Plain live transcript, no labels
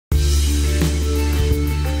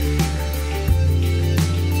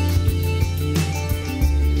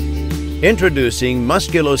Introducing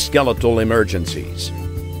Musculoskeletal Emergencies.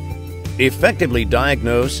 Effectively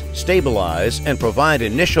diagnose, stabilize, and provide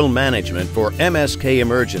initial management for MSK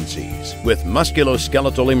emergencies with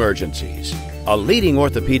Musculoskeletal Emergencies. A leading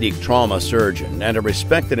orthopedic trauma surgeon and a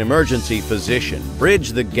respected emergency physician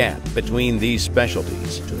bridge the gap between these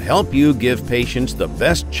specialties to help you give patients the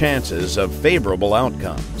best chances of favorable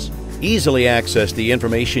outcomes. Easily access the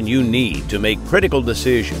information you need to make critical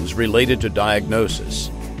decisions related to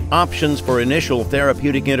diagnosis, options for initial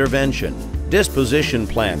therapeutic intervention, disposition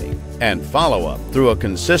planning, and follow-up through a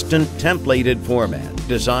consistent templated format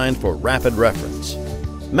designed for rapid reference.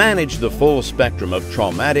 Manage the full spectrum of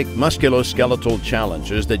traumatic musculoskeletal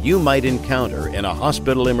challenges that you might encounter in a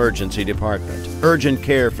hospital emergency department, urgent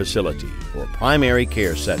care facility, or primary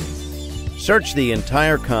care setting. Search the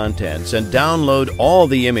entire contents and download all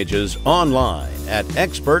the images online at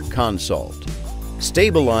Expert Consult.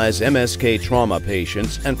 Stabilize MSK trauma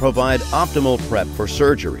patients and provide optimal prep for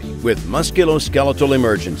surgery with Musculoskeletal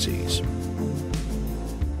Emergencies.